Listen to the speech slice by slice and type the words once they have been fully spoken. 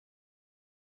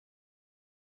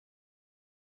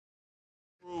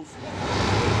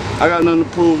I got nothing to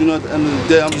prove, you know, at the end of the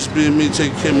day, I'm just being me,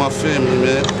 taking care of my family,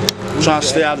 man. Trying to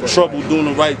stay out of trouble, doing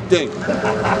the right thing.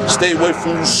 Stay away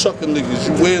from you sucker niggas,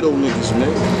 you weirdo niggas, man.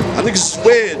 Y'all niggas is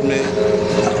weird,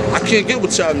 man. I can't get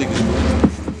with y'all niggas, man.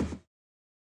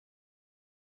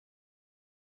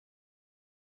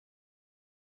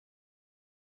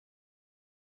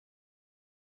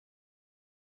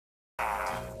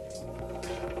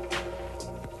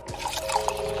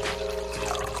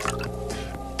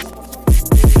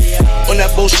 On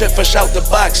that bullshit fresh out the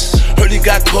box. Heard he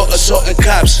got caught assaulting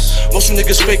cops. Most you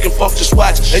niggas faking funk, just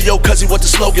watch. Hey yo, cuz he what the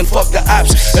slogan, fuck the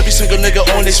ops. Every single nigga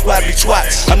on they squad be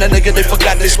twats. I'm that nigga they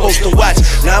forgot they supposed to watch.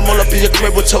 Now I'm all up in your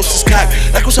crib with toasters cock.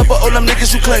 Like what's up with all them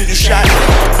niggas who claim you shot?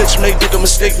 Bitch make nigga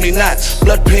mistake me not.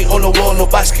 Blood paint on the wall, no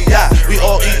Basquiat. We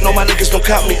all eat, no my niggas don't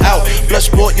count me out. Blood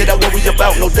sport, yeah that what we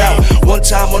about, no doubt. One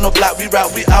time on the block, we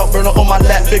route, we out. Burner on my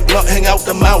lap, big blunt, hang out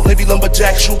the mount. Navy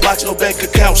lumberjack, shoebox, no bank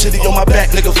account. City on my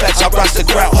back, nigga facts, I rise the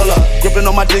crowd. Hold up, gripping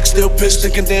on my dick, still pissed,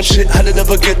 thinking damn shit, how did it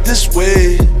ever get this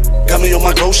way? Got me on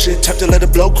my go shit, tap to let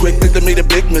it blow quick, think they made a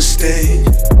big mistake.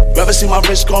 Rather see my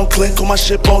wrist gon' clink, on my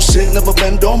shit won't sit, never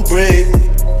bend, don't break.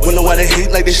 Wonder why they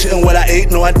hate like they shitting what I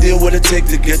ate, no idea what it take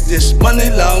to get this money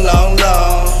long, long,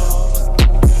 long.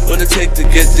 What it take to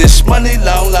get this money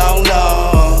long, long,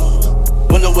 long.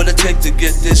 Wonder what it take to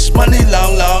get this money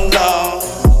long, long, long.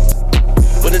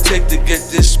 What it take to get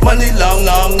this money long,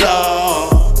 long,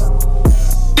 long.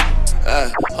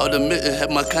 I'll admit it,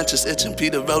 had my conscience itching.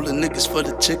 Peter rolling niggas for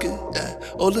the chicken.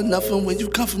 All or nothing when you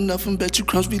come from nothing. Bet you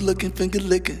crumbs be looking, finger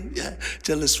licking.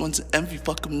 Jealous ones and envy,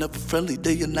 fuck them never friendly.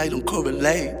 Day and night don't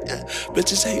correlate.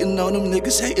 Bitches hating on them,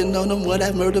 niggas hating on them. What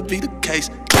that murder be the case?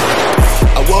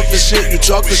 I walk the shit, you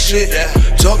talk the shit.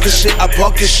 Talking shit, I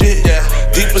park your shit.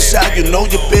 Deep inside, you know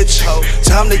your bitch.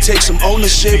 Time they take some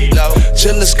ownership.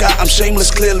 Chill the sky, I'm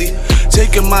shameless clearly.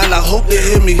 Taking mine, I hope they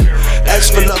hear me.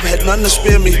 Ask for love, had none to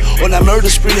spare me. On that murder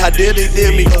spree, how dare they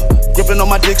dare me? Gripping on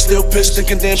my dick, still pissed,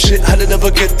 thinking damn shit, how did it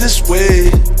ever get this way?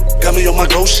 Got me on my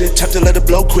go shit, tap to let it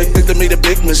blow quick, think they made a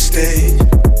big mistake.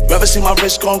 Rather see my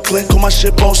wrist gon' clink, on my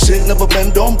shit won't sit, never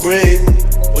bend, don't break.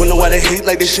 Wonder why they hate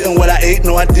like they shitting what I ate,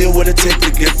 no idea what it take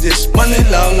to get this money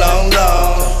long, long,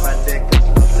 long.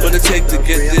 What it take to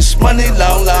get this money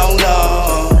long, long,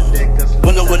 long.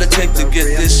 Wonder what it take to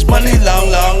get this money long,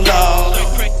 long, long.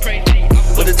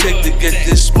 What it take to get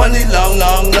this money long,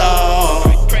 long,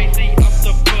 long.